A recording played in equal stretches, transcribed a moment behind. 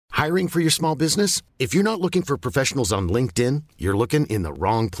Hiring for your small business? If you're not looking for professionals on LinkedIn, you're looking in the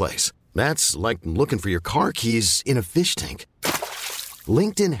wrong place. That's like looking for your car keys in a fish tank.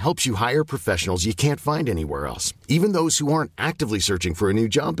 LinkedIn helps you hire professionals you can't find anywhere else, even those who aren't actively searching for a new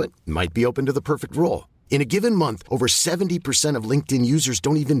job but might be open to the perfect role. In a given month, over 70% of LinkedIn users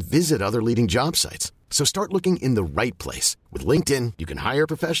don't even visit other leading job sites. So start looking in the right place. With LinkedIn, you can hire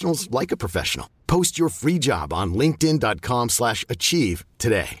professionals like a professional. Post your free job on linkedin.com/achieve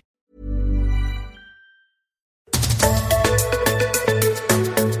today.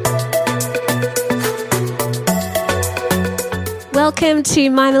 Welcome to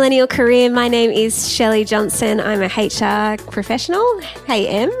My Millennial Career. My name is Shelley Johnson. I'm a HR professional. Hey,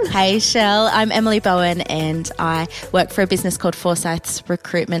 Em. Hey, Shell. I'm Emily Bowen and I work for a business called Forsyths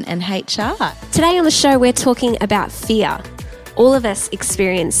Recruitment and HR. Today on the show, we're talking about fear. All of us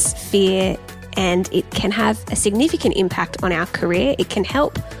experience fear and it can have a significant impact on our career. It can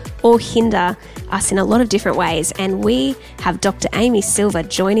help or hinder us in a lot of different ways. And we have Dr. Amy Silver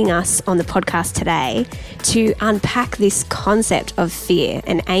joining us on the podcast today to unpack this concept of fear.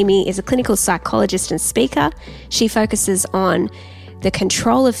 And Amy is a clinical psychologist and speaker. She focuses on the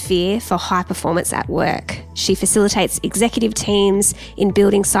control of fear for high performance at work. She facilitates executive teams in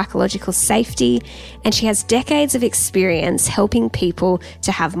building psychological safety, and she has decades of experience helping people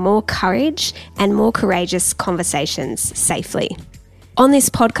to have more courage and more courageous conversations safely. On this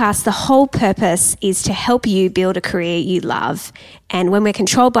podcast, the whole purpose is to help you build a career you love. And when we're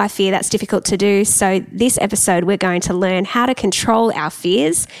controlled by fear, that's difficult to do. So this episode, we're going to learn how to control our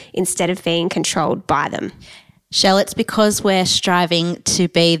fears instead of being controlled by them. Shell, it's because we're striving to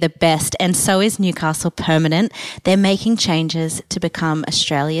be the best, and so is Newcastle Permanent. They're making changes to become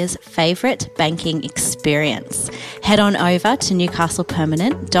Australia's favourite banking experience. Head on over to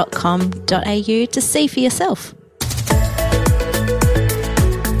newcastlepermanent.com.au to see for yourself.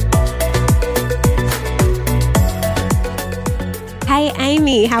 Hey,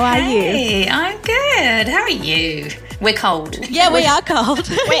 Amy, how are you? Hey, I'm good. How are you? We're cold. Yeah, we are cold.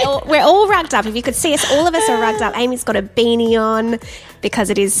 We're all rugged up. If you could see us, all of us are rugged up. Amy's got a beanie on because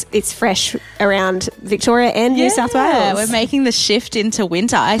it's fresh around Victoria and New South Wales. Yeah, we're making the shift into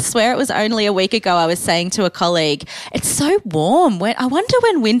winter. I swear it was only a week ago I was saying to a colleague, it's so warm. I wonder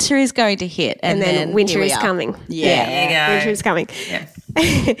when winter is going to hit. And then winter is coming. Yeah, winter is coming. Yeah.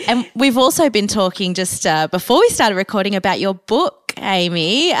 And we've also been talking just before we started recording about your book,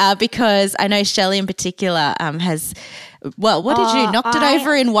 Amy, because I know Shelley in particular has, what did you? Knocked it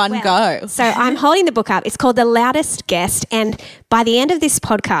over in one go. So I'm holding the book up. It's called The Loudest Guest. And by the end of this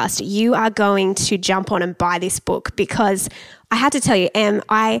podcast, you are going to jump on and buy this book because I had to tell you, Em,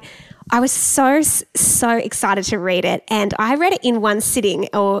 I was so excited to read it, and I read it in one sitting,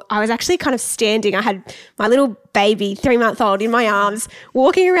 or I was actually kind of standing. I had my little baby, 3-month-old, in my arms,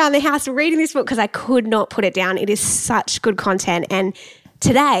 walking around the house reading this book because I could not put it down. It is such good content. And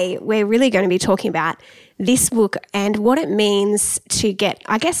today we're really going to be talking about this book and what it means to get,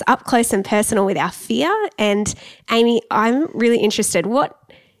 I guess, up close and personal with our fear. And Amy, I'm really interested. What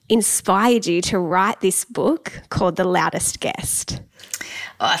inspired you to write this book called The Loudest Guest?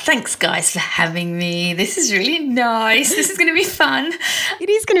 Oh, thanks, guys, for having me. This is really nice. This is going to be fun. It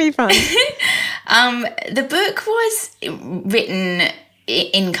is going to be fun. The book was written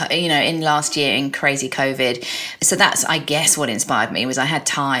in last year in crazy COVID. So that's, I guess, what inspired me was I had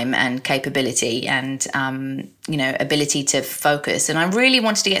time and capability and, ability to focus. And I really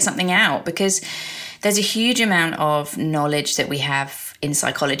wanted to get something out because there's a huge amount of knowledge that we have in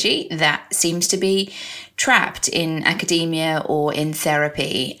psychology that seems to be trapped in academia or in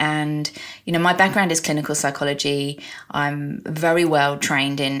therapy. And, my background is clinical psychology. I'm very well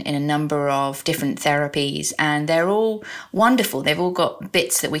trained in a number of different therapies, and they're all wonderful. They've all got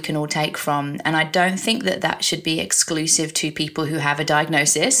bits that we can all take from. And I don't think that should be exclusive to people who have a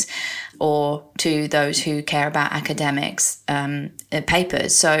diagnosis or to those who care about academics,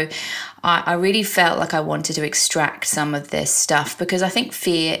 papers. So I really felt like I wanted to extract some of this stuff because I think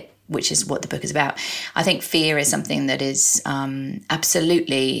fear, which is what the book is about, I think fear is something that is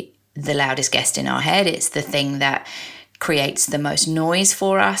absolutely the loudest guest in our head. It's the thing that creates the most noise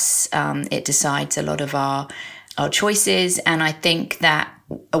for us. It decides a lot of our choices. And I think that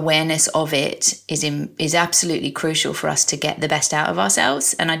awareness of it is absolutely crucial for us to get the best out of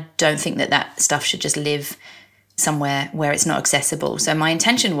ourselves. And I don't think that stuff should just live somewhere where it's not accessible. So my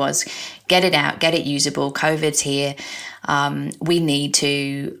intention was get it out, get it usable. COVID's here. We need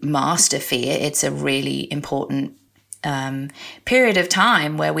to master fear. It's a really important period of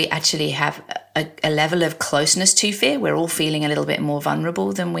time where we actually have a level of closeness to fear. We're all feeling a little bit more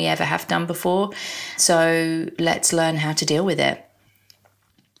vulnerable than we ever have done before. So let's learn how to deal with it.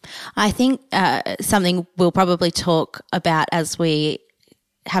 I think something we'll probably talk about as we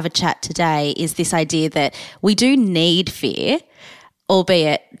have a chat today is this idea that we do need fear,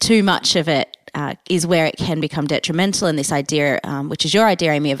 albeit too much of it is where it can become detrimental, and this idea, which is your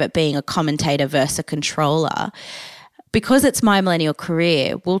idea, Amy, of it being a commentator versus a controller. Because it's My Millennial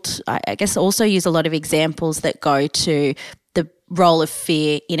Career, we'll I guess also use a lot of examples that go to the role of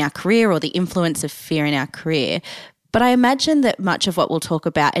fear in our career or the influence of fear in our career. But I imagine that much of what we'll talk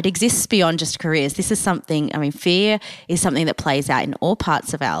about, it exists beyond just careers. This is something, fear is something that plays out in all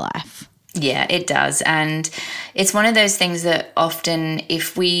parts of our life. Yeah, it does. And it's one of those things that often,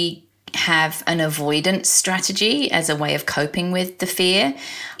 if we have an avoidance strategy as a way of coping with the fear,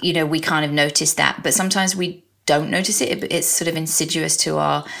 we kind of notice that. But sometimes we don't notice it. It's sort of insidious to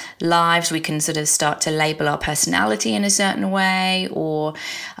our lives. We can sort of start to label our personality in a certain way, or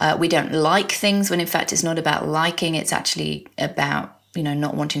we don't like things when in fact it's not about liking. It's actually about,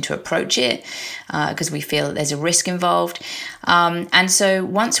 not wanting to approach it because we feel that there's a risk involved. And so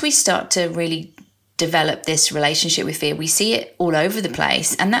once we start to really develop this relationship with fear, we see it all over the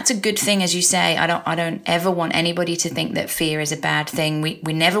place. And that's a good thing, as you say. I don't ever want anybody to think that fear is a bad thing.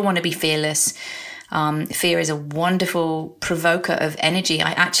 We never want to be fearless. Fear is a wonderful provoker of energy.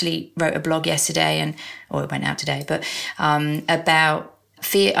 I actually wrote a blog yesterday, or it went out today, but about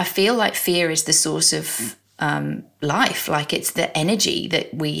fear. I feel like fear is the source of life. Like it's the energy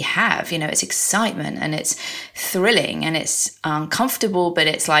that we have. It's excitement and it's thrilling and it's uncomfortable, but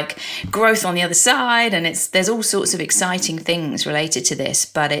it's like growth on the other side. And there's all sorts of exciting things related to this.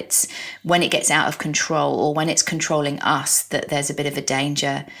 But it's when it gets out of control or when it's controlling us that there's a bit of a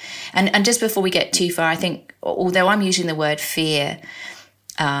danger. And just before we get too far, I think, although I'm using the word fear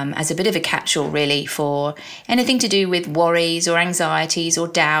as a bit of a catch-all really for anything to do with worries or anxieties or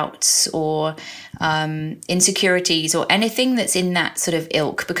doubts or insecurities or anything that's in that sort of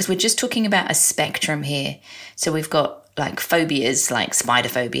ilk, because we're just talking about a spectrum here. So we've got like phobias, like spider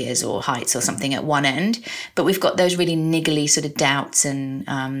phobias or heights or something at one end, but we've got those really niggly sort of doubts and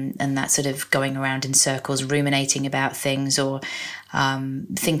that sort of going around in circles, ruminating about things or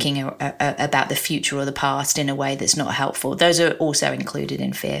thinking about the future or the past in a way that's not helpful. Those are also included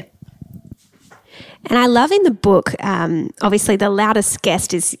in fear. And I love in the book, obviously the loudest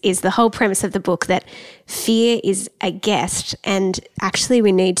guest is the whole premise of the book, that fear is a guest, and actually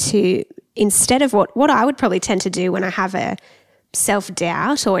we need to, instead of what I would probably tend to do when I have a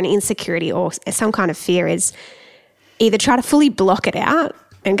self-doubt or an insecurity or some kind of fear, is either try to fully block it out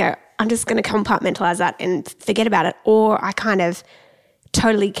and go, I'm just going to compartmentalize that and forget about it, or I kind of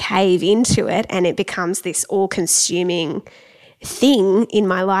totally cave into it and it becomes this all-consuming thing in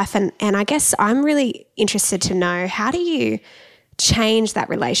my life. And I guess I'm really interested to know, how do you change that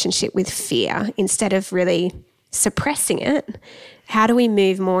relationship with fear instead of really suppressing it? How do we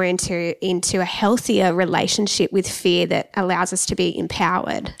move more into a healthier relationship with fear that allows us to be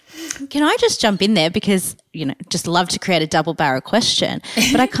empowered? Can I just jump in there, because, just love to create a double barrel question,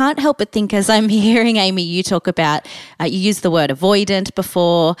 but I can't help but think, as I'm hearing, Amy, you talk about, you used the word avoidant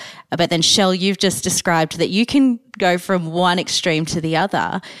before, but then Shell, you've just described that you can go from one extreme to the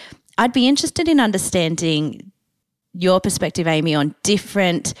other. I'd be interested in understanding your perspective, Amy, on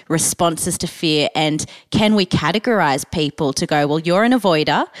different responses to fear, and can we categorize people to go, well, you're an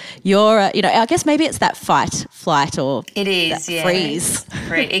avoider, you're I guess maybe it's that fight, flight, or it is, freeze.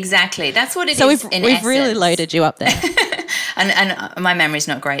 Exactly. That's what it so is. So we've really loaded you up there. and my memory's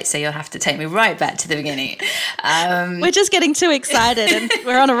not great, so you'll have to take me right back to the beginning. We're just getting too excited and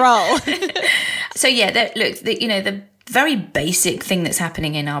we're on a roll. So yeah, the very basic thing that's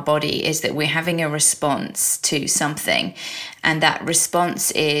happening in our body is that we're having a response to something, and that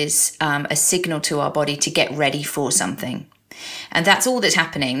response is a signal to our body to get ready for something. And that's all that's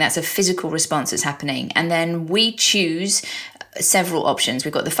happening. That's a physical response that's happening. And then we choose several options.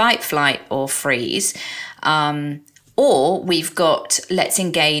 We've got the fight, flight, or freeze. Or we've got, let's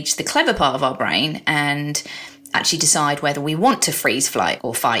engage the clever part of our brain and actually decide whether we want to freeze, flight,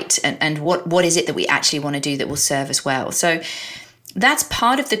 or fight, and what is it that we actually want to do that will serve us well. So that's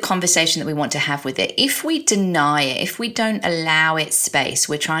part of the conversation that we want to have with it. If we deny it, if we don't allow it space,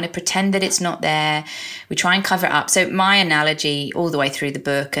 we're trying to pretend that it's not there, we try and cover it up. So my analogy all the way through the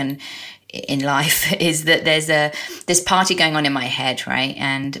book and in life is that there's this party going on in my head, right?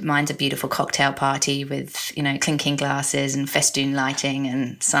 And mine's a beautiful cocktail party with, clinking glasses and festoon lighting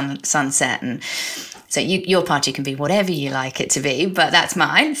and sunset. So your party can be whatever you like it to be, but that's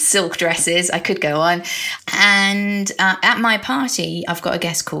mine. Silk dresses, I could go on. And at my party, I've got a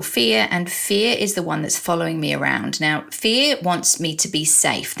guest called Fear, and Fear is the one that's following me around. Now, Fear wants me to be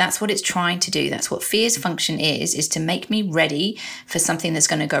safe. That's what it's trying to do. That's what Fear's function is to make me ready for something that's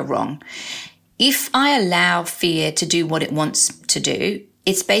going to go wrong. If I allow Fear to do what it wants to do,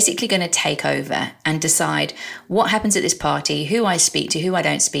 it's basically going to take over and decide what happens at this party, who I speak to, who I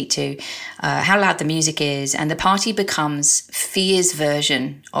don't speak to, how loud the music is. And the party becomes Fear's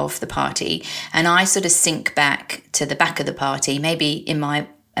version of the party. And I sort of sink back to the back of the party, maybe in my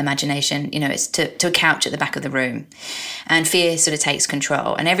imagination, it's to a couch at the back of the room. And Fear sort of takes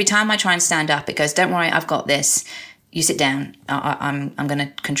control. And every time I try and stand up, it goes, don't worry, I've got this. You sit down. I'm going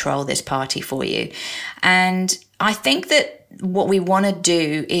to control this party for you. And I think that what we want to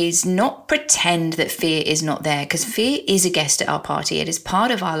do is not pretend that Fear is not there, because Fear is a guest at our party. It is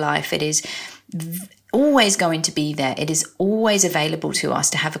part of our life. It is always going to be there. It is always available to us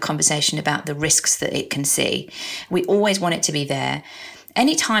to have a conversation about the risks that it can see. We always want it to be there.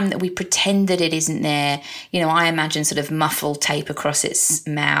 Anytime that we pretend that it isn't there, I imagine sort of muffled tape across its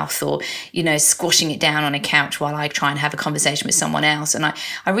mouth, or, squashing it down on a couch while I try and have a conversation with someone else. And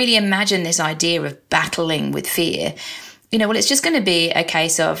I really imagine this idea of battling with Fear. It's just going to be a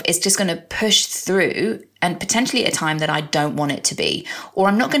case of it's just going to push through, and potentially at a time that I don't want it to be, or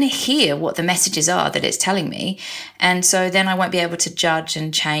I'm not going to hear what the messages are that it's telling me. And so then I won't be able to judge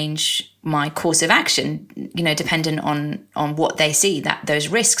and change my course of action, dependent on what they see, those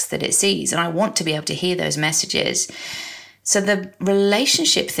risks that it sees. And I want to be able to hear those messages. So the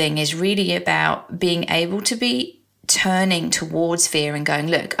relationship thing is really about being able to be turning towards Fear and going,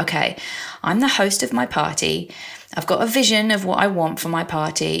 look, okay, I'm the host of my party. I've got a vision of what I want for my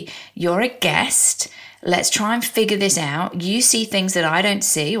party. You're a guest. Let's try and figure this out. You see things that I don't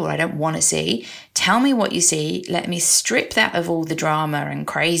see, or I don't want to see. Tell me what you see. Let me strip that of all the drama and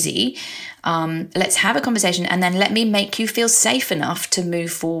crazy. Let's have a conversation, and then let me make you feel safe enough to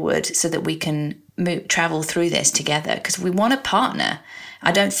move forward so that we can travel through this together, because we want a partner.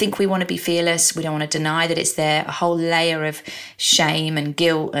 I don't think we want to be fearless. We don't want to deny that it's there. A whole layer of shame and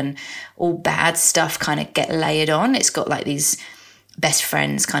guilt and all bad stuff kind of get layered on. It's got like these best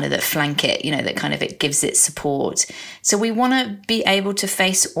friends kind of that flank it, that kind of it gives it support. So we want to be able to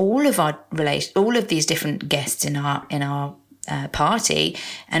face all of these different guests in our party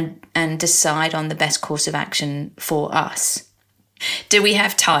and decide on the best course of action for us. Do we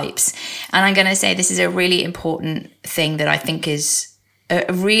have types? And I'm going to say this is a really important thing that I think is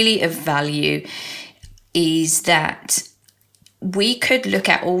really of value, is that we could look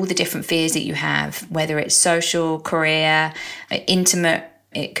at all the different fears that you have, whether it's social, career, intimate,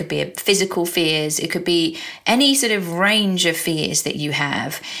 it could be physical fears, it could be any sort of range of fears that you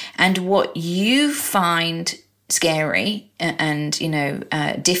have, and what you find scary and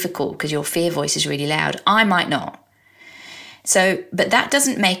difficult because your fear voice is really loud, I might not. So, but that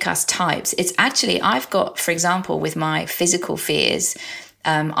doesn't make us types. It's actually, I've got, for example, with my physical fears,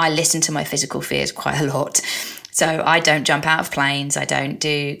 I listen to my physical fears quite a lot. So I don't jump out of planes. I don't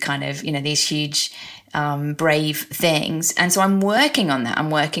do kind of, these huge, brave things. And so I'm working on that. I'm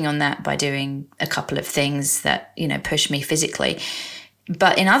working on that by doing a couple of things that, push me physically.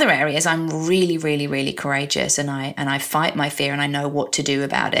 But in other areas, I'm really, really, really courageous, and I fight my fear, and I know what to do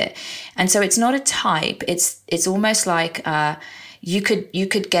about it. And so it's not a type. It's almost like you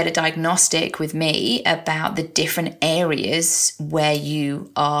could get a diagnostic with me about the different areas where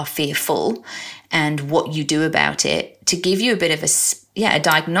you are fearful and what you do about it, to give you a bit of a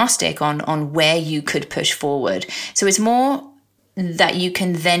diagnostic on where you could push forward. So it's more that you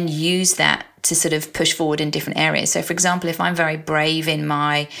can then use that to sort of push forward in different areas. So for example, if I'm very brave in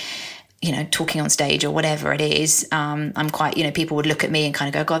my, talking on stage or whatever it is, I'm quite, people would look at me and kind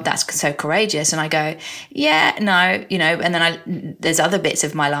of go, God, that's so courageous. And I go, yeah, no, and then there's other bits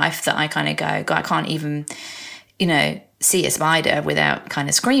of my life that I kind of go, God, I can't even, see a spider without kind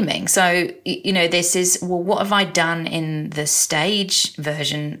of screaming. So, this is, well, what have I done in the stage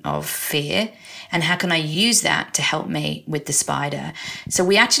version of fear? And how can I use that to help me with the spider? So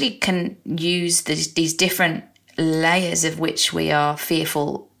we actually can use these different layers of which we are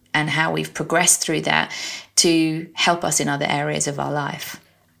fearful and how we've progressed through that to help us in other areas of our life.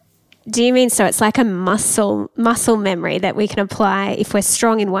 Do you mean, so it's like a muscle memory that we can apply if we're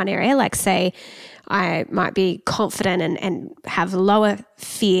strong in one area, like say I might be confident and have lower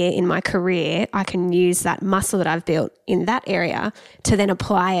fear in my career, I can use that muscle that I've built in that area to then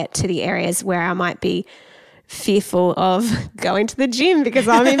apply it to the areas where I might be fearful of going to the gym because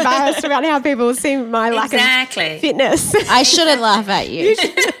I'm embarrassed about how people see my lack of fitness. I shouldn't laugh at you.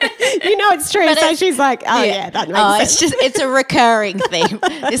 You know it's true. But so she's like, that makes sense. It's a recurring theme.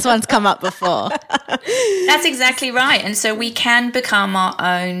 This one's come up before. That's exactly right. And so we can become our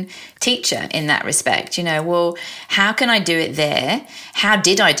own teacher in that respect. Well, how can I do it there? How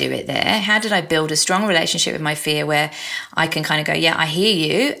did I do it there? How did I build a strong relationship with my fear where I can kind of go, yeah, I hear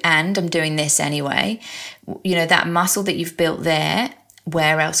you and I'm doing this anyway. That muscle that you've built there,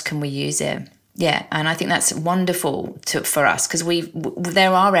 where else can we use it? Yeah, and I think that's wonderful for us because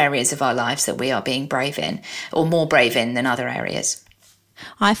there are areas of our lives that we are being brave in or more brave in than other areas.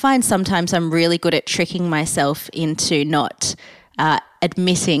 I find sometimes I'm really good at tricking myself into not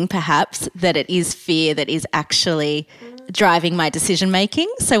admitting perhaps that it is fear that is actually driving my decision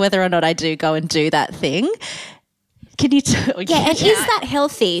making. So whether or not I do go and do that thing. Can you and is that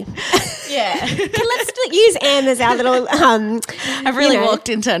healthy? Yeah. Let's use Em as our little I've really walked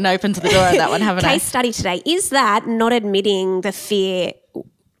into and opened the door on that one, haven't I? Case study today. Is that not admitting the fear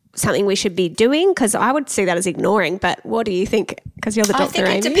something we should be doing? Because I would see that as ignoring, but what do you think? Because you're the doctor,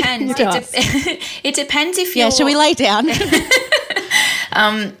 I think it Amy. depends. It depends if you're... Yeah, shall we lay down?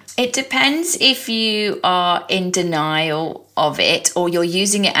 It depends if you are in denial of it or you're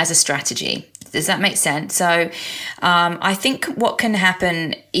using it as a strategy. Does that make sense? So I think what can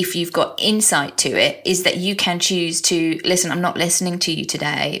happen if you've got insight to it is that you can choose to listen. I'm not listening to you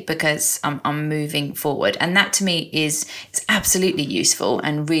today because I'm moving forward. And that to me is absolutely useful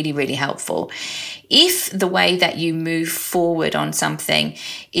and really, really helpful. If the way that you move forward on something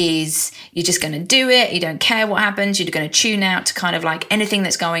is you're just going to do it, you don't care what happens, you're going to tune out to kind of like anything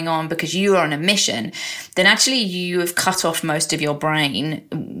that's going on because you are on a mission, then actually you have cut off most of your brain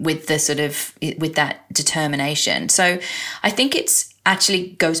with that determination. So I think it's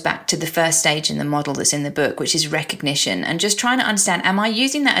actually goes back to the first stage in the model that's in the book, which is recognition and just trying to understand, am I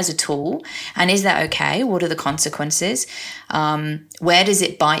using that as a tool? And is that okay? What are the consequences? Where does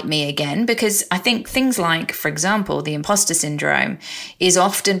it bite me again? Because I think things like, for example, the imposter syndrome is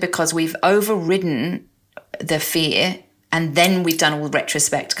often because we've overridden the fear and then we've done all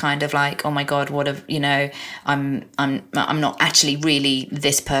retrospect kind of like, oh my God, I'm not actually really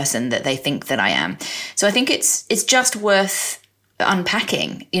this person that they think that I am. So I think it's just worth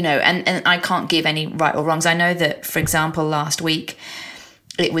unpacking, and I can't give any right or wrongs. I know that, for example, last week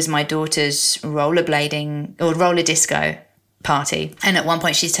it was my daughter's rollerblading or roller disco party. And at one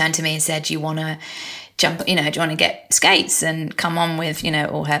point she's turned to me and said, do you want to jump, do you want to get skates and come on with,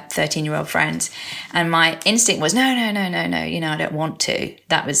 all her 13-year-old friends? And my instinct was, no, I don't want to.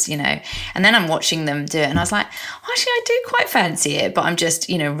 That was, and then I'm watching them do it and I was like, actually, I do quite fancy it, but I'm just,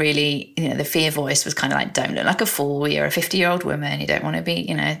 really, the fear voice was kind of like, don't look like a fool. You're a 50-year-old woman. You don't want to be,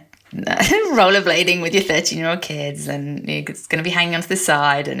 rollerblading with your 13-year-old kids and it's going to be hanging onto the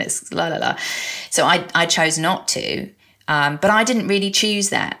side and it's la la la. So I chose not to. But I didn't really choose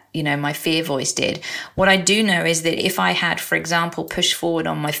that, my fear voice did. What I do know is that if I had, for example, pushed forward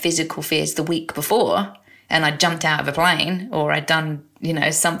on my physical fears the week before and I jumped out of a plane or I'd done,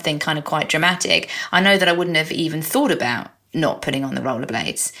 something kind of quite dramatic, I know that I wouldn't have even thought about not putting on the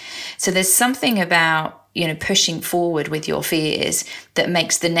rollerblades. So there's something about, pushing forward with your fears that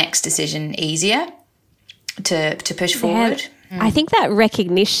makes the next decision easier to push forward. I think that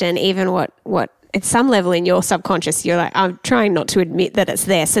recognition, even what at some level in your subconscious, you're like, I'm trying not to admit that it's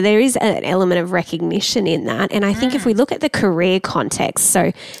there. So there is an element of recognition in that. And I think if we look at the career context,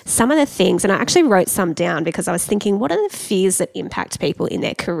 so some of the things, and I actually wrote some down because I was thinking, what are the fears that impact people in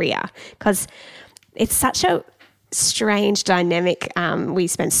their career? Because it's such a strange dynamic. We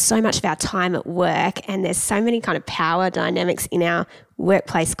spend so much of our time at work and there's so many kind of power dynamics in our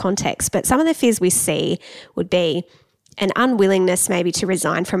workplace context. But some of the fears we see would be an unwillingness maybe to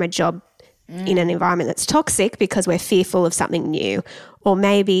resign from a job in an environment that's toxic because we're fearful of something new, or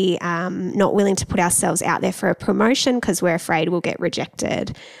maybe not willing to put ourselves out there for a promotion because we're afraid we'll get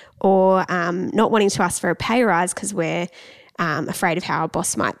rejected, or not wanting to ask for a pay rise because we're afraid of how our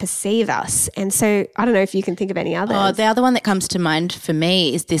boss might perceive us. And so I don't know if you can think of any others. Oh, the other one that comes to mind for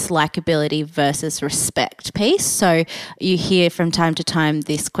me is this likability versus respect piece. So you hear from time to time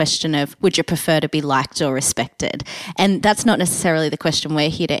this question of, would you prefer to be liked or respected? And that's not necessarily the question we're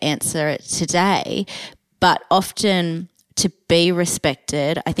here to answer today, but often to be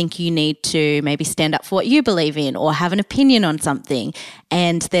respected, I think you need to maybe stand up for what you believe in or have an opinion on something.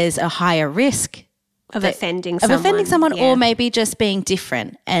 And there's a higher risk of offending someone, or maybe just being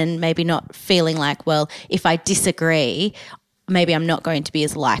different and maybe not feeling like, well, if I disagree, maybe I'm not going to be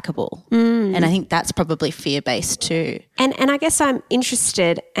as likable. And I think that's probably fear-based too. And I guess I'm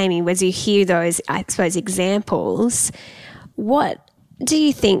interested, Amy, as you hear those, I suppose, examples, what do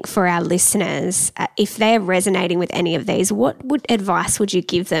you think for our listeners, if they're resonating with any of these, what advice would you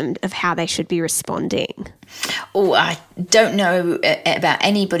give them of how they should be responding? Oh, I don't know about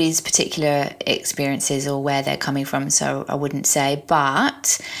anybody's particular experiences or where they're coming from, so I wouldn't say.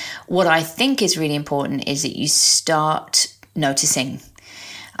 But what I think is really important is that you start noticing.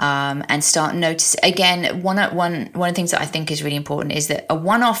 And start notice again. One of the things that I think is really important is that a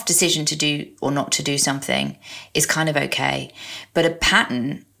one-off decision to do or not to do something is kind of okay, but a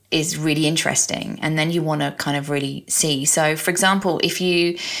pattern is really interesting, and then you want to kind of really see. So, for example, if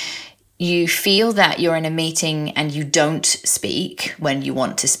you feel that you're in a meeting and you don't speak when you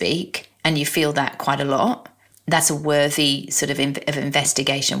want to speak, and you feel that quite a lot, that's a worthy sort of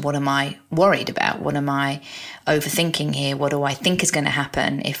investigation. What am I worried about? What am I overthinking here? What do I think is going to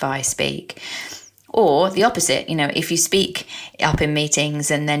happen if I speak? Or the opposite, if you speak up in meetings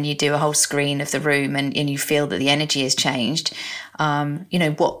and then you do a whole screen of the room and you feel that the energy has changed,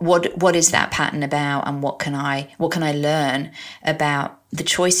 what is that pattern about, and what can I learn about the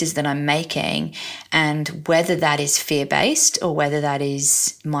choices that I'm making, and whether that is fear-based or whether that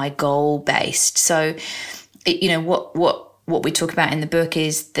is my goal-based. So, what we talk about in the book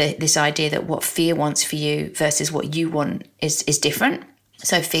is this idea that what fear wants for you versus what you want is different.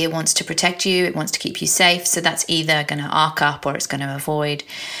 So fear wants to protect you, it wants to keep you safe. So that's either going to arc up or it's going to avoid.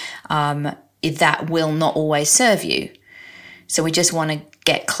 That will not always serve you. So we just want to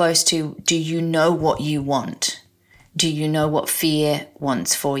get close to, do you know what you want? Do you know what fear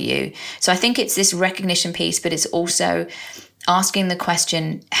wants for you? So I think it's this recognition piece, but it's also asking the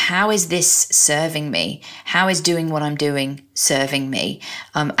question, how is this serving me? How is doing what I'm doing serving me?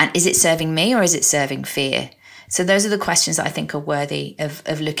 And is it serving me or is it serving fear? So those are the questions that I think are worthy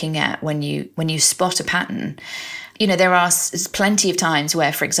of looking at when you spot a pattern. There are plenty of times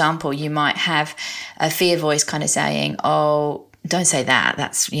where, for example, you might have a fear voice kind of saying, oh, don't say that.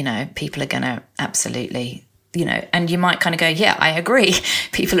 That's, people are going to absolutely... and you might kind of go, yeah, I agree.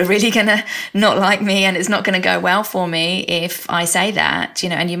 People are really going to not like me, and it's not going to go well for me if I say that,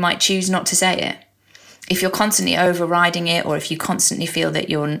 and you might choose not to say it. If you're constantly overriding it, or if you constantly feel that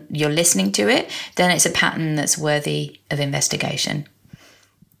you're listening to it, then it's a pattern that's worthy of investigation.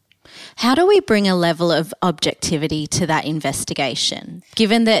 How do we bring a level of objectivity to that investigation?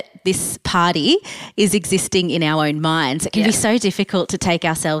 Given that this party is existing in our own minds, it can be so difficult to take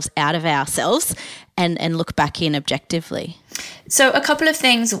ourselves out of ourselves and look back in objectively. So a couple of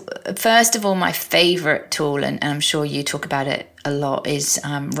things. First of all, my favourite tool, and I'm sure you talk about it a lot, is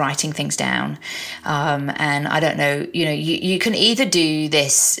writing things down. And I don't know, you can either do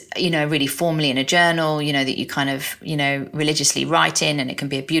this, really formally in a journal, that you kind of, religiously write in, and it can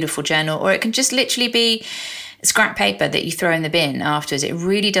be a beautiful journal, or it can just literally be scrap paper that you throw in the bin afterwards. It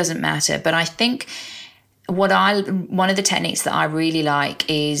really doesn't matter. But I think one of the techniques that I really like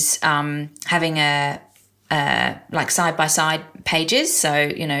is having like side-by-side pages. So,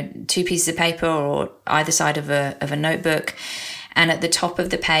 two pieces of paper or either side of a notebook. And at the top of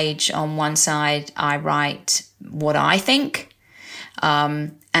the page on one side, I write what I think.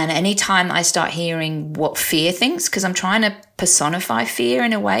 And anytime I start hearing what fear thinks, because I'm trying to personify fear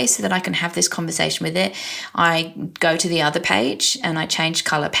in a way so that I can have this conversation with it, I go to the other page and I change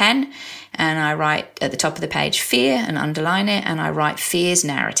colour pen, and I write at the top of the page fear and underline it, and I write fear's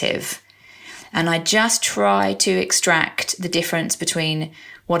narrative. And I just try to extract the difference between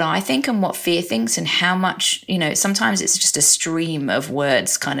what I think and what fear thinks, and how much, sometimes it's just a stream of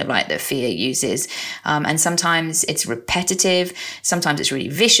words kind of like that fear uses. And sometimes it's repetitive. Sometimes it's really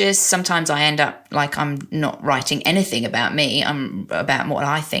vicious. Sometimes I end up like I'm not writing anything about me. I'm about what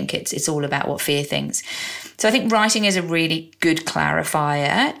I think. It's all about what fear thinks. So I think writing is a really good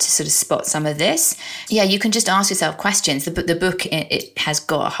clarifier to sort of spot some of this. Yeah, you can just ask yourself questions. The book, it has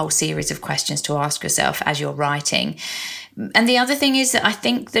got a whole series of questions to ask yourself as you're writing. And the other thing is that I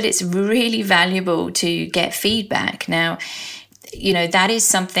think that it's really valuable to get feedback. Now, that is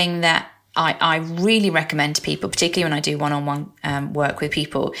something that I really recommend to people, particularly when I do one-on-one work with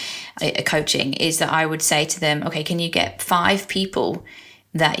people, coaching, is that I would say to them, okay, can you get 5 people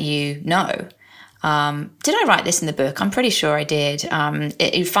that you know? Did I write this in the book? I'm pretty sure I did.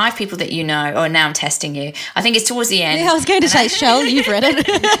 5 people that you know. Oh, now I'm testing you. I think it's towards the end. Yeah, I was going to say, Shell, you've read it.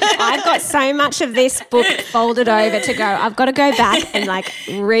 I've got so much of this book folded over to go. I've got to go back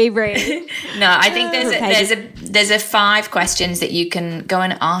and reread. No, I think there's a 5 questions that you can go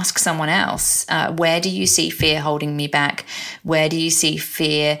and ask someone else. Where do you see fear holding me back? Where do you see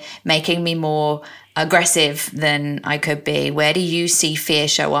fear making me more aggressive than I could be? Where do you see fear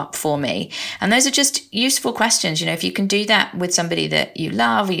show up for me? And those are just useful questions. You know, if you can do that with somebody that you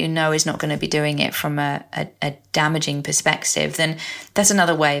love or you know is not going to be doing it from a damaging perspective, then that's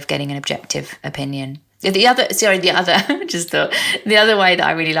another way of getting an objective opinion. The other way that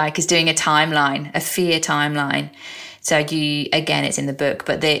I really like is doing a timeline, a fear timeline. So again, it's in the book,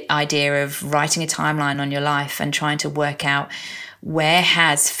 but the idea of writing a timeline on your life and trying to work out, where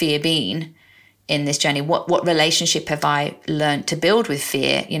has fear been in this journey? What relationship have I learned to build with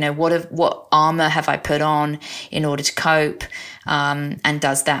fear? You know, what armor have I put on in order to cope? And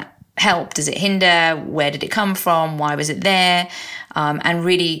does that help? Does it hinder? Where did it come from? Why was it there? And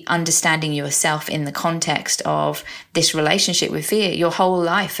really understanding yourself in the context of this relationship with fear. Your whole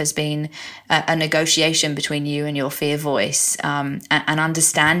life has been a negotiation between you and your fear voice, and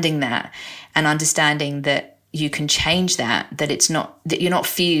understanding that, and understanding that you can change that it's not, that you're not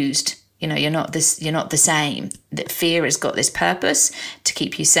fused. You know, you're not the same, that fear has got this purpose to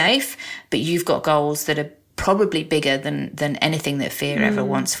keep you safe, but you've got goals that are probably bigger than anything that fear ever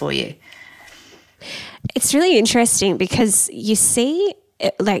wants for you. It's really interesting because you see,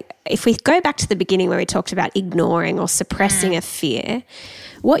 like, if we go back to the beginning where we talked about ignoring or suppressing a fear,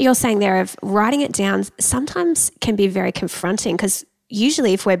 what you're saying there of writing it down sometimes can be very confronting, because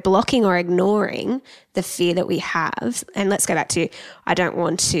usually if we're blocking or ignoring the fear that we have, and let's go back to, I don't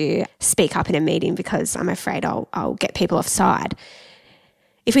want to speak up in a meeting because I'm afraid I'll get people offside.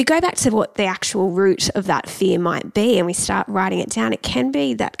 If we go back to what the actual root of that fear might be and we start writing it down, it can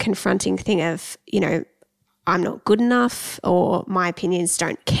be that confronting thing of, you know, I'm not good enough, or my opinions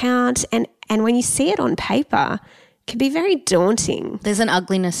don't count. And when you see it on paper, it can be very daunting. There's an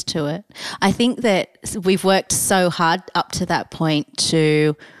ugliness to it. I think that we've worked so hard up to that point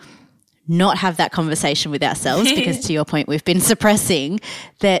to not have that conversation with ourselves because, to your point, we've been suppressing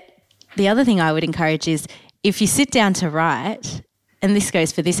that. The other thing I would encourage is, if you sit down to write, and this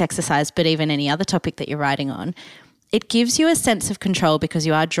goes for this exercise, but even any other topic that you're writing on, it gives you a sense of control because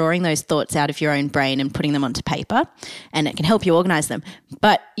you are drawing those thoughts out of your own brain and putting them onto paper, and it can help you organise them.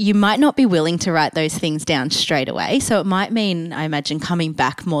 But you might not be willing to write those things down straight away. So it might mean, I imagine, coming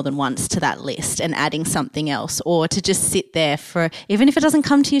back more than once to that list and adding something else, or to just sit there for, even if it doesn't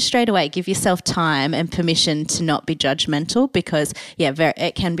come to you straight away, give yourself time and permission to not be judgmental, because,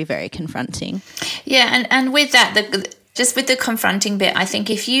 it can be very confronting. Yeah, and with that, just with the confronting bit, I think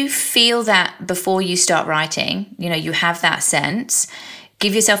if you feel that before you start writing, you know, you have that sense,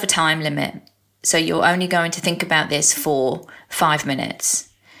 give yourself a time limit. So you're only going to think about this for 5 minutes.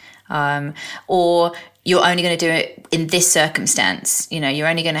 Or you're only going to do it in this circumstance. You know, you're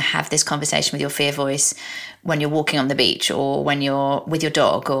only going to have this conversation with your fear voice when you're walking on the beach, or when you're with your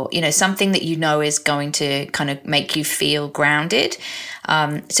dog, or, you know, something that you know is going to kind of make you feel grounded.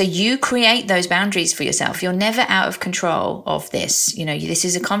 So you create those boundaries for yourself. You're never out of control of this. You know, this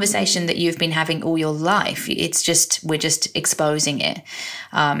is a conversation that you've been having all your life. It's just, we're just exposing it.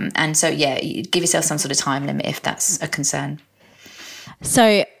 And so, give yourself some sort of time limit if that's a concern.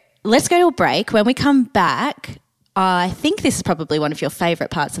 So let's go to a break. When we come back, I think this is probably one of your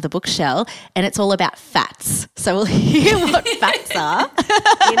favourite parts of the book, Shell, and it's all about fats. So we'll hear what fats are.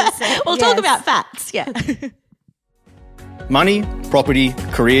 We'll talk about fats, Money, property,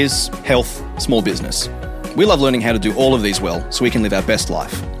 careers, health, small business. We love learning how to do all of these well so we can live our best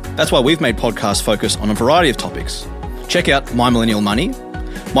life. That's why we've made podcasts focus on a variety of topics. Check out My Millennial Money,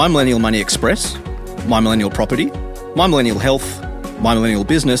 My Millennial Money Express, My Millennial Property, My Millennial Health, My Millennial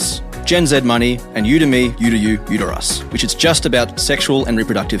Business, Gen Z Money, and You to Me, You to You, You to Us, which is just about sexual and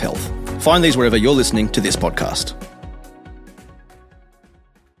reproductive health. Find these wherever you're listening to this podcast.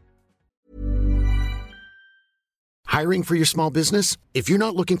 Hiring for your small business? If you're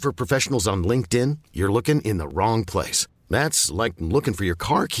not looking for professionals on LinkedIn, you're looking in the wrong place. That's like looking for your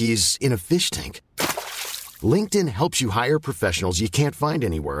car keys in a fish tank. LinkedIn helps you hire professionals you can't find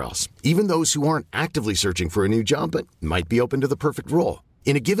anywhere else, even those who aren't actively searching for a new job but might be open to the perfect role.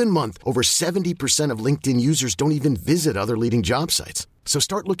 In a given month, over 70% of LinkedIn users don't even visit other leading job sites. So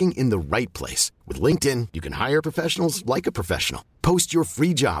start looking in the right place. With LinkedIn, you can hire professionals like a professional. Post your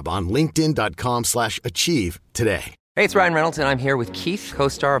free job on linkedin.com/achieve today. Hey, it's Ryan Reynolds, and I'm here with Keith,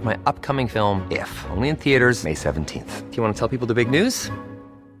 co-star of my upcoming film, If, only in theaters May 17th. Do you want to tell people the big news?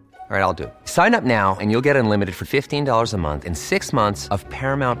 All right, I'll do it. Sign up now and you'll get unlimited for $15 a month and 6 months of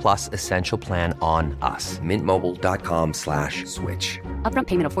Paramount Plus Essential Plan on us. MintMobile.com/switch. Upfront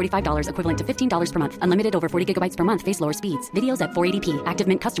payment of $45 equivalent to $15 per month. Unlimited over 40 gigabytes per month. Face lower speeds. Videos at 480p. Active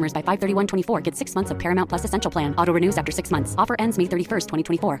Mint customers by 531.24 get 6 months of Paramount Plus Essential Plan. Auto renews after 6 months. Offer ends May 31st,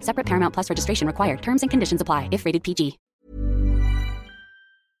 2024. Separate Paramount Plus registration required. Terms and conditions apply if rated PG.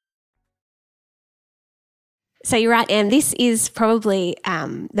 So you're right, Em. This is probably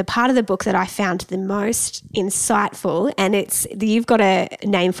the part of the book that I found the most insightful, and you've got a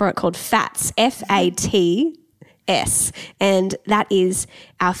name for it called FATS, FATS, and that is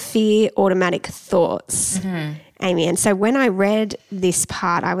our fear automatic thoughts, Amy. And so when I read this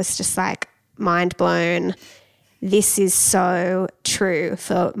part, I was just like mind blown. This is so true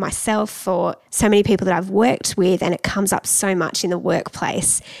for myself, for so many people that I've worked with, and it comes up so much in the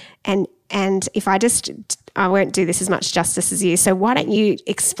workplace. And if I won't do this as much justice as you, so why don't you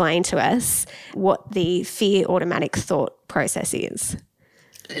explain to us what the fear automatic thought process is?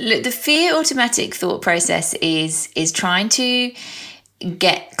 Look, the fear automatic thought process is trying to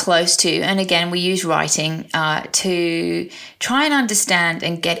get close to, and again, we use writing to try and understand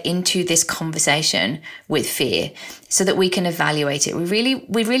and get into this conversation with fear so that we can evaluate it. We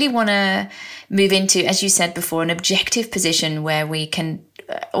really want to move into, as you said before, an objective position where we can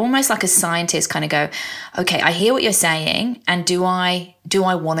almost like a scientist kind of go, okay, I hear what you're saying, and do I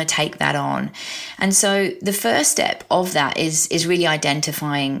want to take that on? And so the first step of that is really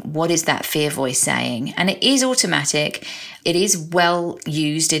identifying what is that fear voice saying. And it is automatic. It is well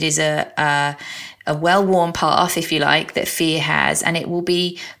used. It is a well-worn path, if you like, that fear has, and it will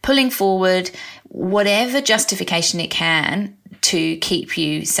be pulling forward whatever justification it can to keep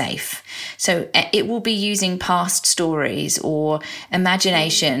you safe. So it will be using past stories or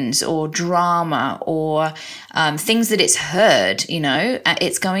imaginations or drama or things that it's heard,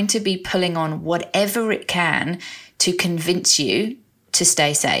 it's going to be pulling on whatever it can to convince you to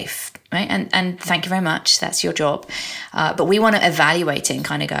stay safe, right? And thank you very much. That's your job. But we want to evaluate it and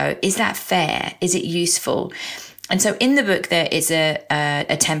kind of go, is that fair? Is it useful? And so in the book, there is a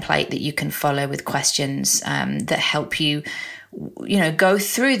template that you can follow with questions that help you, go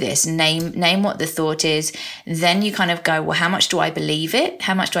through this, name what the thought is. Then you kind of go, well, how much do I believe it?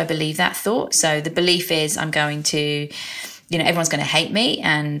 How much do I believe that thought? So the belief is I'm going to, everyone's going to hate me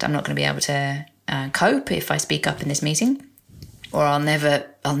and I'm not going to be able to cope if I speak up in this meeting. Or I'll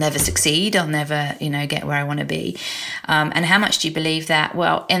never succeed. I'll never, get where I want to be. And how much do you believe that?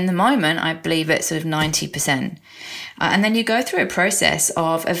 Well, in the moment, I believe it's sort of 90%. And then you go through a process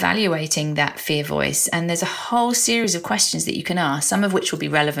of evaluating that fear voice. And there's a whole series of questions that you can ask, some of which will be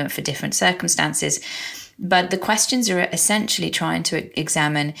relevant for different circumstances. But the questions are essentially trying to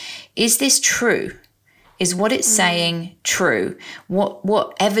examine, is this true? Is what it's saying true?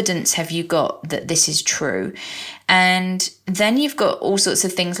 What evidence have you got that this is true? And then you've got all sorts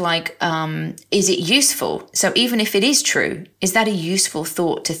of things like, is it useful? So even if it is true, is that a useful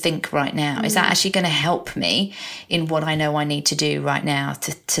thought to think right now? Is that actually going to help me in what I know I need to do right now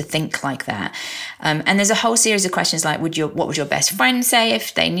to think like that? And there's a whole series of questions like, what would your best friend say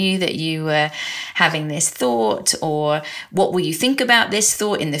if they knew that you were having this thought? Or what will you think about this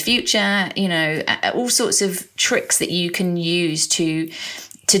thought in the future? All sorts of tricks that you can use to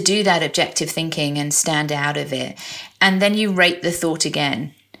do that objective thinking and stand out of it. And then you rate the thought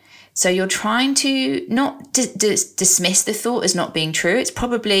again. So you're trying to not dismiss the thought as not being true. It's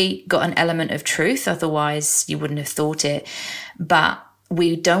probably got an element of truth, otherwise you wouldn't have thought it. But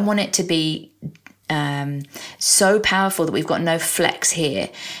we don't want it to be so powerful that we've got no flex here,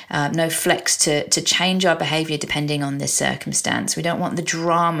 no flex to change our behavior depending on this circumstance. We don't want the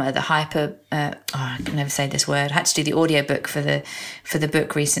drama, the hyper, I can never say this word. I had to do the audiobook for the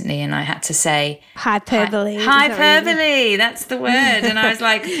book recently, and I had to say hyperbole. Hyperbole, that's the word. And I was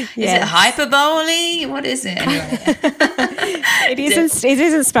like, is it hyperbole? What is it? Anyway. It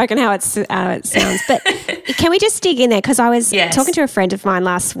isn't spoken how it sounds. But can we just dig in there? Because I was talking to a friend of mine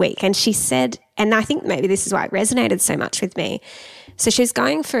last week, and she said, and I think maybe this is why it resonated so much with me. So she was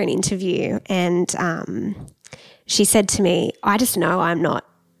going for an interview, and she said to me, I just know I'm not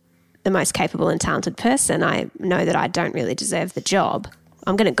the most capable and talented person. I know that I don't really deserve the job.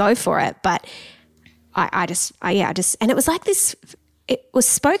 I'm going to go for it, but I just, and it was like this, it was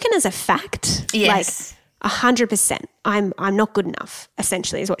spoken as a fact. Yes. Like 100%. I'm not good enough,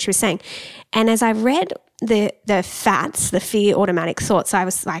 essentially, is what she was saying. And as I read the FATS, the fear automatic thoughts, I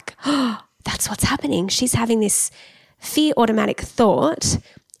was like, oh, that's what's happening. She's having this fear automatic thought.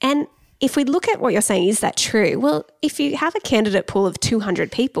 And if we look at what you're saying, is that true? Well, if you have a candidate pool of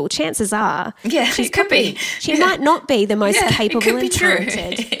 200 people, chances are it could be. She might not be the most capable and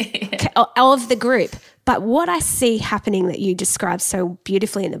talented of the group. But what I see happening that you describe so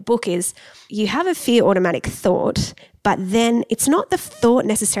beautifully in the book is you have a fear automatic thought, but then it's not the thought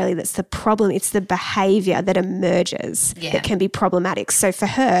necessarily that's the problem, it's the behaviour that emerges that can be problematic. So for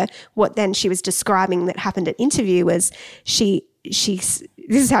her, what then she was describing that happened at interview was this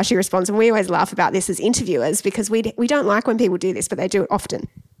is how she responds, and we always laugh about this as interviewers because we don't like when people do this, but they do it often.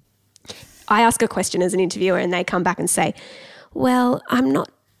 I ask a question as an interviewer and they come back and say, well, I'm not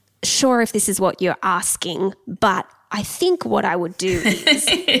sure if this is what you're asking, but I think what I would do is.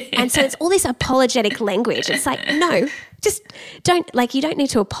 And so it's all this apologetic language. It's like, no, just don't, like, you don't need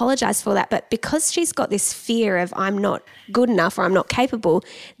to apologize for that. But because she's got this fear of I'm not good enough or I'm not capable,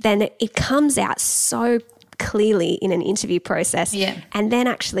 then it comes out so clearly in an interview process. Yeah. And then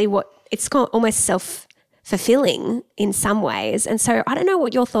actually it's almost self-fulfilling in some ways. And so I don't know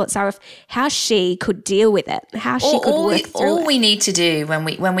what your thoughts are of how she could deal with it, how she could work through all it. we need to do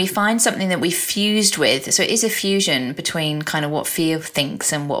when we find something that we fused with, so it is a fusion between kind of what fear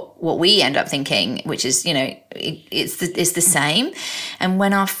thinks and what we end up thinking, which is, you know, it's the same. And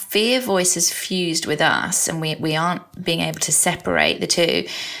when our fear voice is fused with us and we aren't being able to separate the two,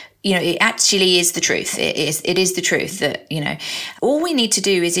 you know, it actually is the truth. It is the truth that, you know, all we need to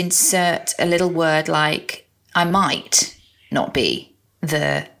do is insert a little word like, I might not be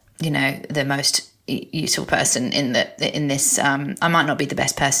the most useful person in this. I might not be the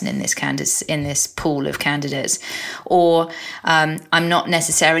best person in this pool of candidates, or I'm not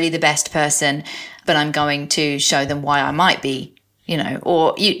necessarily the best person, but I'm going to show them why I might be. You know,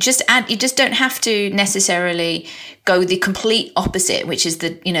 or you just don't have to necessarily go the complete opposite, which is the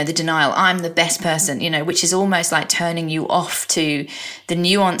denial. I'm the best person, you know, which is almost like turning you off to the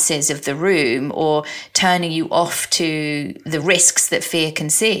nuances of the room or turning you off to the risks that fear can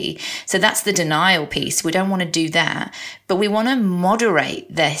see. So that's the denial piece. We don't want to do that, but we want to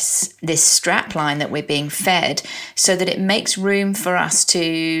moderate this strap line that we're being fed so that it makes room for us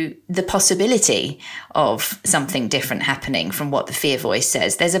to the possibility of something different happening from what the fear voice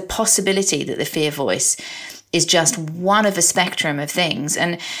says. There's a possibility that the fear voice is just one of a spectrum of things.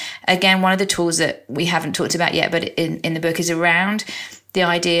 And again, one of the tools that we haven't talked about yet, but in the book, is around the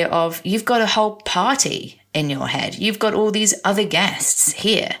idea of you've got a whole party in your head. You've got all these other guests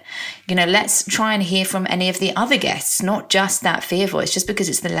here. You know, let's try and hear from any of the other guests, not just that fear voice. Just because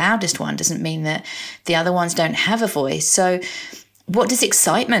it's the loudest one doesn't mean that the other ones don't have a voice. So what does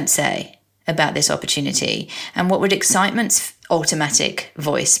excitement say about this opportunity? And what would excitement's automatic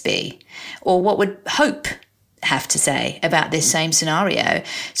voice be? Or what would hope have to say about this same scenario?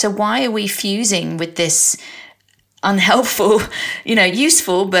 So why are we fusing with this unhelpful, you know,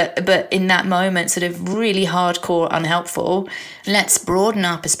 useful, but in that moment sort of really hardcore unhelpful? Let's broaden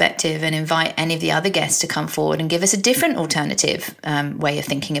our perspective and invite any of the other guests to come forward and give us a different alternative way of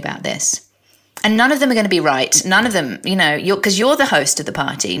thinking about this. And none of them are going to be right. None of them, you know, because you're the host of the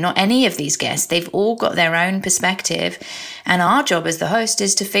party, not any of these guests. They've all got their own perspective. And our job as the host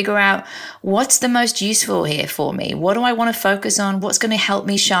is to figure out what's the most useful here for me. What do I want to focus on? What's going to help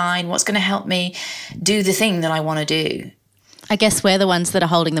me shine? What's going to help me do the thing that I want to do? I guess we're the ones that are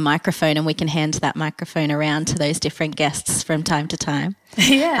holding the microphone, and we can hand that microphone around to those different guests from time to time.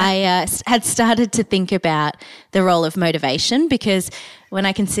 Yeah. I had started to think about the role of motivation, because when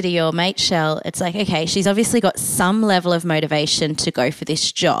I consider your mate, Shell, it's like, okay, she's obviously got some level of motivation to go for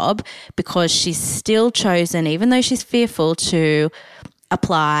this job because she's still chosen, even though she's fearful, to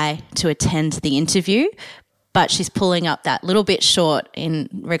apply to attend the interview, but she's pulling up that little bit short in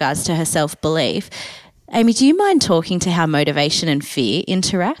regards to her self-belief. Amy, do you mind talking to how motivation and fear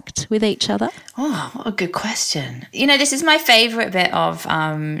interact with each other? Oh, what a good question. You know, this is my favourite bit of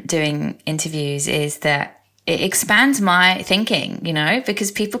doing interviews, is that it expands my thinking, you know,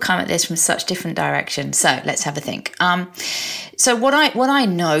 because people come at this from such different directions. So let's have a think. So what I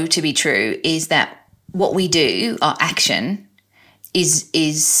know to be true is that what we do, our action,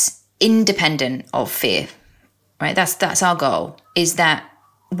 is independent of fear, right? That's our goal, is that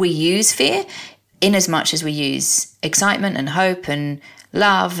we use fear in as much as we use excitement and hope and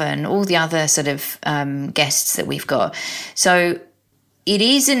love and all the other sort of guests that we've got. So it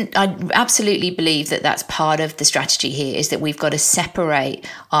isn't, I absolutely believe that that's part of the strategy here, is that we've got to separate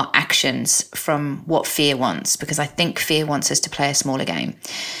our actions from what fear wants, because I think fear wants us to play a smaller game.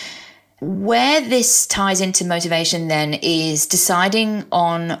 Where this ties into motivation then is deciding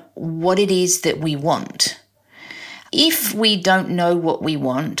on what it is that we want. If we don't know what we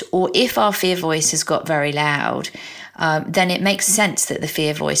want, or if our fear voice has got very loud, then it makes sense that the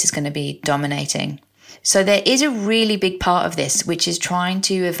fear voice is going to be dominating. So there is a really big part of this, which is trying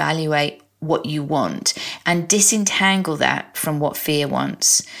to evaluate what you want and disentangle that from what fear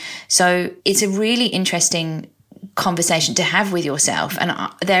wants. So it's a really interesting conversation to have with yourself. And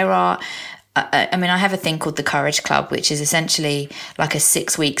there are, I have a thing called the Courage Club, which is essentially like a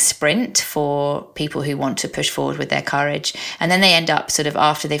 6-week sprint for people who want to push forward with their courage. And then they end up sort of,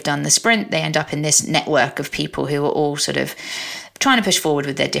 after they've done the sprint, they end up in this network of people who are all sort of trying to push forward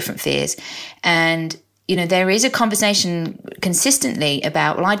with their different fears. And there is a conversation consistently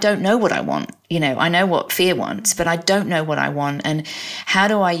about, well, I don't know what I want. I know what fear wants, but I don't know what I want. And how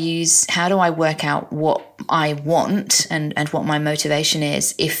do I work out what I want and what my motivation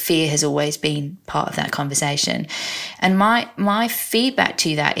is if fear has always been part of that conversation? And my feedback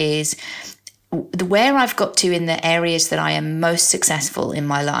to that is where I've got to in the areas that I am most successful in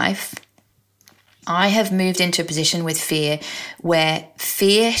my life, I have moved into a position with fear where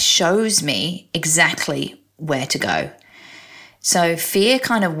fear shows me exactly where to go. So fear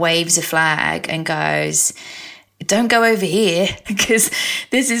kind of waves a flag and goes, don't go over here because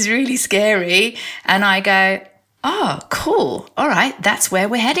this is really scary. And I go, oh, cool. All right, that's where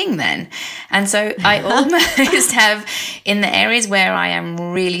we're heading then. And so I almost have, in the areas where I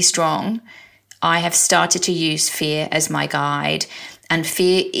am really strong, I have started to use fear as my guide. And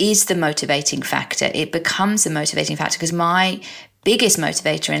fear is the motivating factor. It becomes a motivating factor because my biggest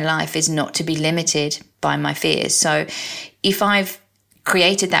motivator in life is not to be limited by my fears. So if I've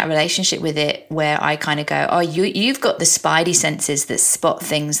created that relationship with it where I kind of go, oh, you've got the spidey senses that spot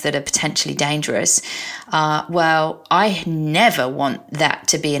things that are potentially dangerous. Well, I never want that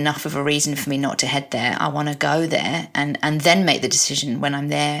to be enough of a reason for me not to head there. I want to go there and then make the decision when I'm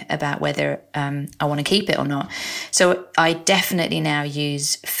there about whether I want to keep it or not. So I definitely now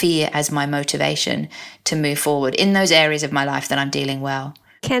use fear as my motivation to move forward in those areas of my life that I'm dealing well.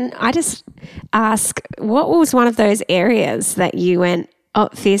 Can I just ask, what was one of those areas that you went, oh,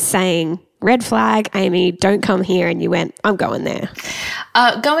 fear's saying, red flag, Amy, don't come here, and you went, I'm going there?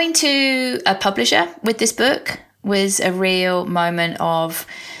 Going to a publisher with this book was a real moment of,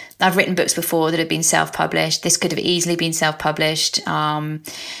 I've written books before that have been self-published. This could have easily been self-published.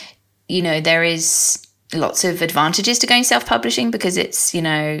 There is lots of advantages to going self-publishing because it's,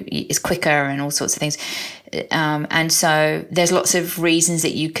 it's quicker and all sorts of things. And so there's lots of reasons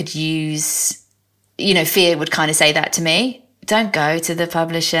that you could use, fear would kind of say that to me. Don't go to the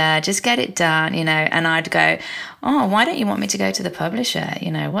publisher, just get it done, and I'd go, oh, why don't you want me to go to the publisher?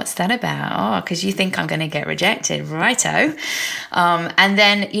 What's that about? Oh, because you think I'm going to get rejected. Righto. And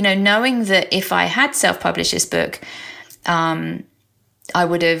then, knowing that if I had self-published this book, I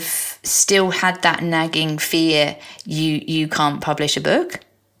would have still had that nagging fear, you can't publish a book.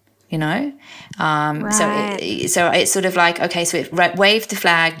 Right. So it's sort of like, okay, so it waved the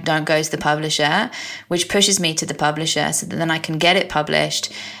flag, don't go to the publisher, which pushes me to the publisher so that then I can get it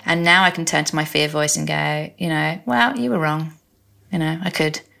published. And now I can turn to my fear voice and go, well, you were wrong. I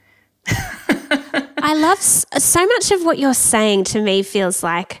could. I love so much of what you're saying. To me feels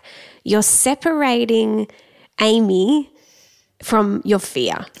like you're separating Amy from your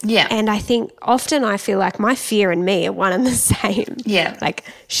fear. Yeah. And I think often I feel like my fear and me are one and the same. Yeah. Like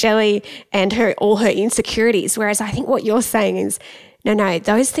Shelley and all her insecurities. Whereas I think what you're saying is, no,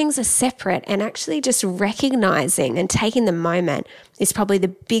 those things are separate, and actually just recognizing and taking the moment is probably the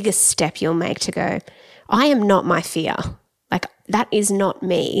biggest step you'll make to go, I am not my fear. Like that is not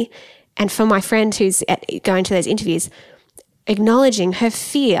me. And for my friend who's going to those interviews, acknowledging her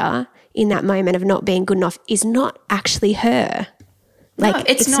fear in that moment of not being good enough is not actually her. Like, no,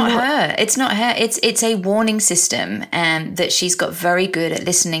 it's not her. It's not her. It's a warning system that she's got very good at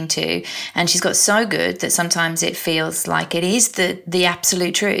listening to, and she's got so good that sometimes it feels like it is the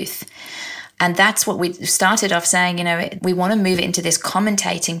absolute truth. And that's what we started off saying, we want to move it into this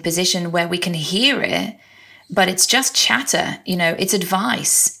commentating position where we can hear it, but it's just chatter, it's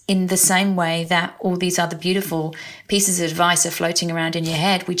advice in the same way that all these other beautiful pieces of advice are floating around in your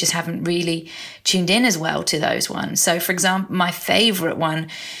head. We just haven't really tuned in as well to those ones. So, for example, my favorite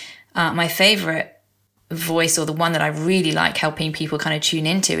voice, or the one that I really like helping people kind of tune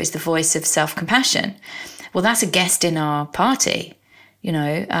into, is the voice of self-compassion. Well, that's a guest in our party,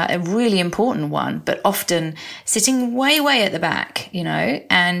 a really important one, but often sitting way, way at the back,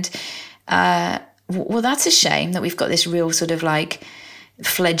 and well, that's a shame that we've got this real sort of like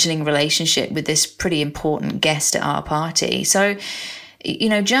fledgling relationship with this pretty important guest at our party. So,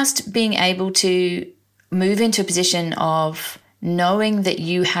 just being able to move into a position of knowing that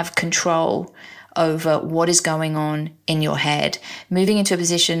you have control over what is going on in your head, moving into a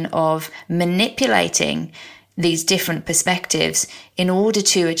position of manipulating these different perspectives in order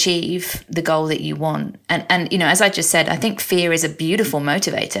to achieve the goal that you want. And as I just said, I think fear is a beautiful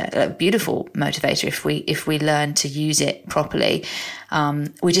motivator if we learn to use it properly.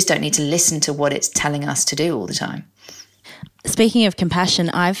 We just don't need to listen to what it's telling us to do all the time. Speaking of compassion,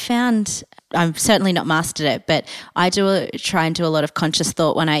 I've found, I've certainly not mastered it, but I try and do a lot of conscious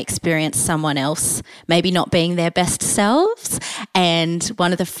thought when I experience someone else maybe not being their best selves. And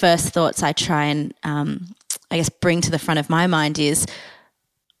one of the first thoughts I try and bring to the front of my mind is,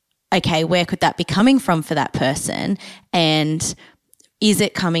 okay, where could that be coming from for that person? And is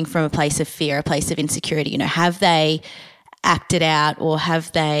it coming from a place of fear, a place of insecurity? Have they acted out, or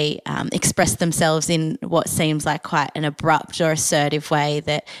have they expressed themselves in what seems like quite an abrupt or assertive way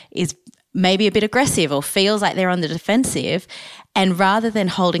that is maybe a bit aggressive or feels like they're on the defensive? And rather than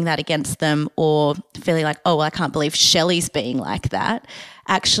holding that against them or feeling like, oh, well, I can't believe Shelley's being like that,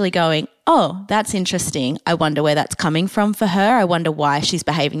 actually going, oh, that's interesting. I wonder where that's coming from for her. I wonder why she's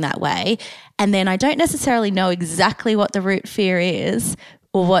behaving that way. And then I don't necessarily know exactly what the root fear is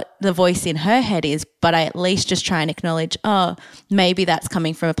or what the voice in her head is, but I at least just try and acknowledge, oh, maybe that's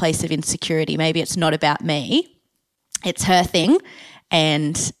coming from a place of insecurity. Maybe it's not about me. It's her thing.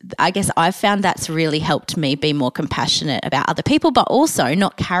 And I guess I've found that's really helped me be more compassionate about other people, but also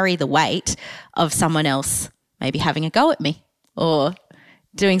not carry the weight of someone else maybe having a go at me or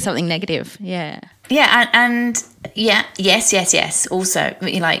doing something negative. Yeah. Yeah. And yes. Also,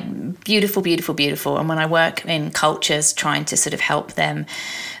 like beautiful. And when I work in cultures trying to sort of help them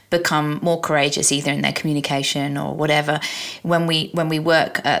become more courageous either in their communication or whatever, when we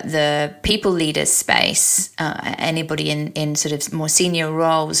work at the people leaders space, anybody in sort of more senior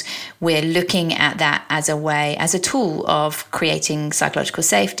roles, we're looking at that as a tool of creating psychological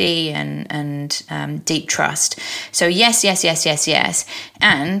safety and deep trust. So yes.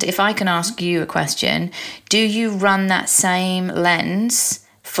 And if I can ask you a question, do you run that same lens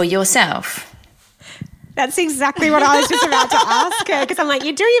for yourself? That's exactly what I was just about to ask her, because I'm like,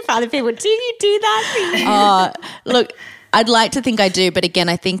 you do it for other people. Do you do that for you? Look, I'd like to think I do, but again,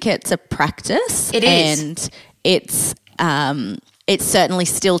 I think it's a practice. It is. And it's it certainly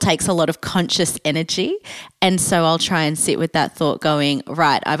still takes a lot of conscious energy. And so I'll try and sit with that thought going,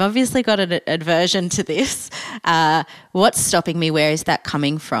 right, I've obviously got an aversion to this. What's stopping me? Where is that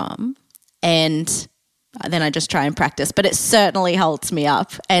coming from? And then I just try and practice, but it certainly holds me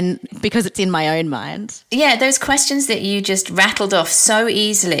up, and because it's in my own mind. Yeah, those questions that you just rattled off so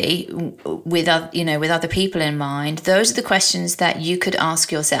easily with other people in mind, those are the questions that you could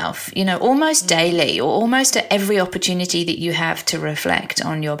ask yourself, almost daily or almost at every opportunity that you have to reflect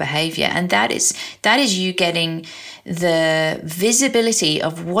on your behavior. And that is you getting the visibility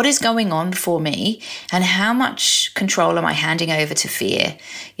of what is going on for me and how much control am I handing over to fear.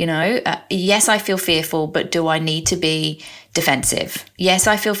 Yes, I feel fearful, but do I need to be defensive? Yes,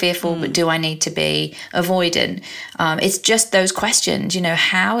 I feel fearful, but do I need to be avoidant? It's just those questions,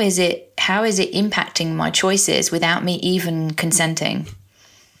 how is it impacting my choices without me even consenting?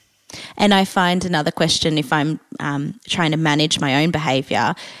 And I find another question, if I'm trying to manage my own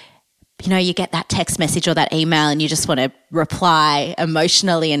behavior, you get that text message or that email and you just want to reply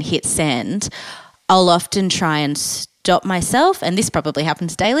emotionally and hit send. I'll often try and stop myself, and this probably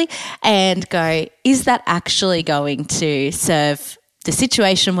happens daily, and go, is that actually going to serve the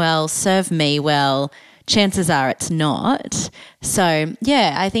situation well, serve me well? Chances are it's not. So,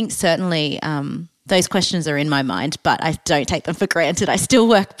 yeah, I think certainly those questions are in my mind, but I don't take them for granted. I still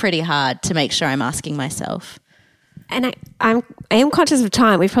work pretty hard to make sure I'm asking myself. And I am conscious of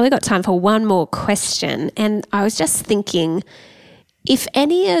time. We've probably got time for one more question. And I was just thinking, if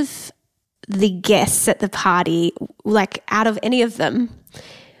any of the guests at the party, like out of any of them,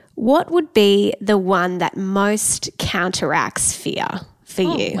 what would be the one that most counteracts fear for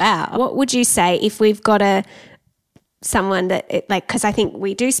you? Wow. What would you say if we've got someone that, because I think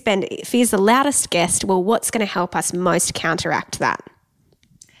we do fear's the loudest guest, well, what's going to help us most counteract that?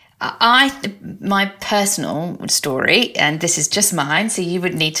 My personal story, and this is just mine, so you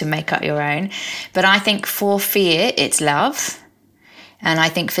would need to make up your own, but I think for fear, it's love. And I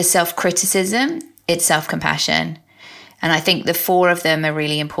think for self-criticism, it's self-compassion. And I think the four of them are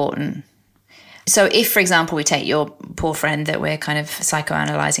really important. So if, for example, we take your poor friend that we're kind of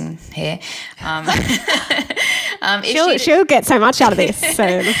psychoanalyzing here. She'll get so much out of this, so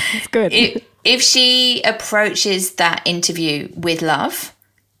it's good. If she approaches that interview with love,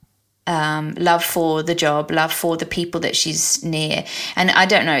 love for the job, love for the people that she's near. And I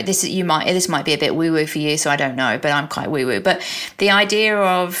don't know, this might be a bit woo-woo for you, so I don't know, but I'm quite woo-woo. But the idea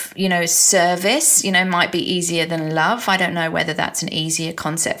of, service, might be easier than love. I don't know whether that's an easier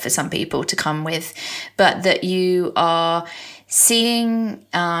concept for some people to come with, but that you are seeing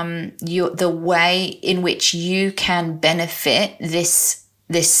the way in which you can benefit this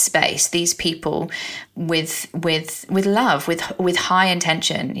space, these people with love, with high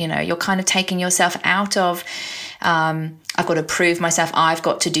intention. You're kind of taking yourself out of I've got to prove myself. I've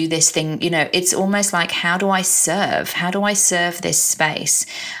got to do this thing. It's almost like, how do I serve? How do I serve this space?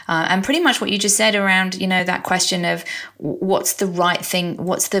 And pretty much what you just said around, that question of what's the right thing?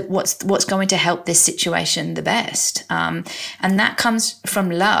 What's going to help this situation the best? And that comes from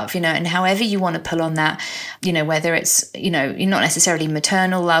love, and however you want to pull on that, whether it's, you're not necessarily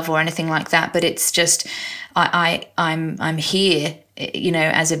maternal love or anything like that, but it's just, I'm here,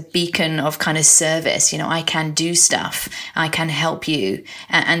 as a beacon of kind of service. I can do stuff, I can help you,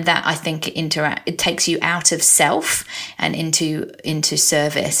 and that, I think, it takes you out of self and into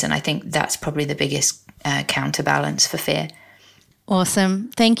service. And I think that's probably the biggest counterbalance for fear.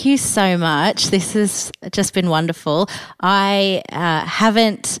 Awesome. Thank you so much. This has just been wonderful. I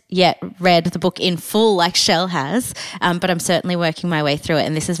haven't yet read the book in full like Shell has, but I'm certainly working my way through it,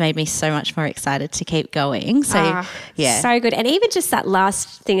 and this has made me so much more excited to keep going. So, so good. And even just that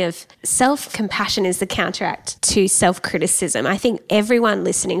last thing of self-compassion is the counteract to self-criticism. I think everyone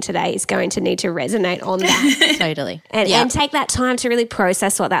listening today is going to need to resonate on that. Totally. And take that time to really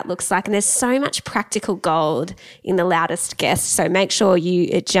process what that looks like. And there's so much practical gold in The Loudest Guest. So make sure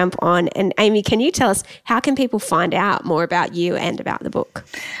you jump on. And Amy, can you tell us, how can people find out more about you and about the book?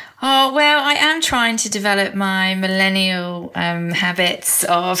 Oh, well, I am trying to develop my millennial habits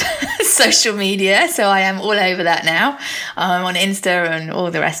of social media. So I am all over that now. I'm on Insta and all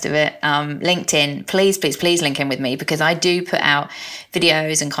the rest of it. LinkedIn, please link in with me, because I do put out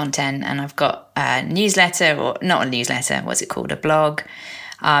videos and content, and I've got a newsletter, or not a newsletter, what's it called? A blog.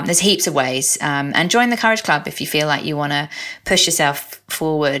 There's heaps of ways. And join the Courage Club if you feel like you want to push yourself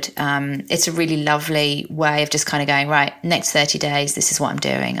forward. It's a really lovely way of just kind of going, right, next 30 days, this is what I'm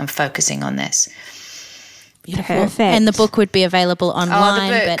doing. I'm focusing on this. Beautiful. Perfect. And the book would be available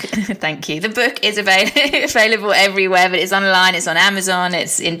online. Oh, the book. Thank you. The book is available everywhere, but it's online, it's on Amazon,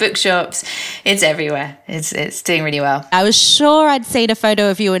 it's in bookshops, it's everywhere. It's doing really well. I was sure I'd seen a photo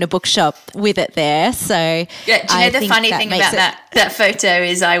of you in a bookshop with it there. So yeah, do you know the funny thing about that photo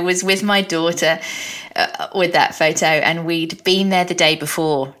is I was with my daughter with that photo, and we'd been there the day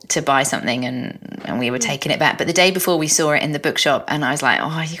before to buy something, and we were taking it back. But the day before, we saw it in the bookshop, and I was like,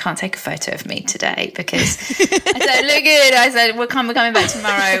 oh, you can't take a photo of me today because I don't look good. I said, we're coming back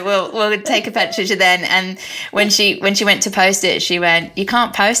tomorrow. We'll take a picture then. And when she went to post it, she went, you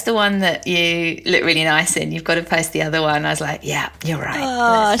can't post the one that you look really nice in. You've got to post the other one. I was like, yeah, you're right.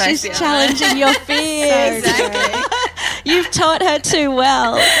 Oh, she's challenging your fears. Exactly. You've taught her too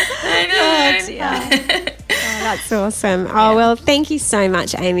well. I know. That's awesome. Oh, well, thank you so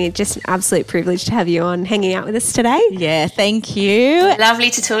much, Amy. Just an absolute privilege to have you on hanging out with us today. Yeah, thank you. Lovely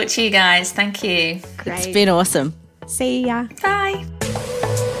to talk to you guys. Thank you. Great. It's been awesome. See ya. Bye.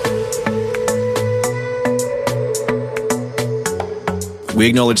 We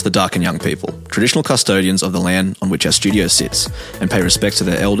acknowledge the Dark and Young people, traditional custodians of the land on which our studio sits, and pay respect to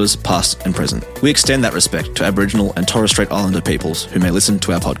their elders, past and present. We extend that respect to Aboriginal and Torres Strait Islander peoples who may listen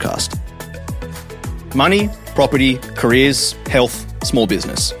to our podcast. Money, property, careers, health, small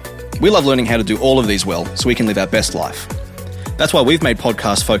business. We love learning how to do all of these well so we can live our best life. That's why we've made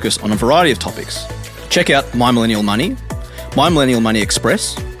podcasts focus on a variety of topics. Check out My Millennial Money, My Millennial Money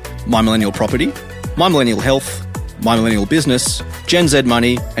Express, My Millennial Property, My Millennial Health, My Millennial Business, Gen Z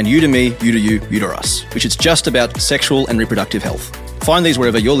Money, and You to Me, You to You, You to Us, which is just about sexual and reproductive health. Find these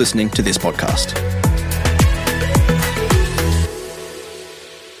wherever you're listening to this podcast.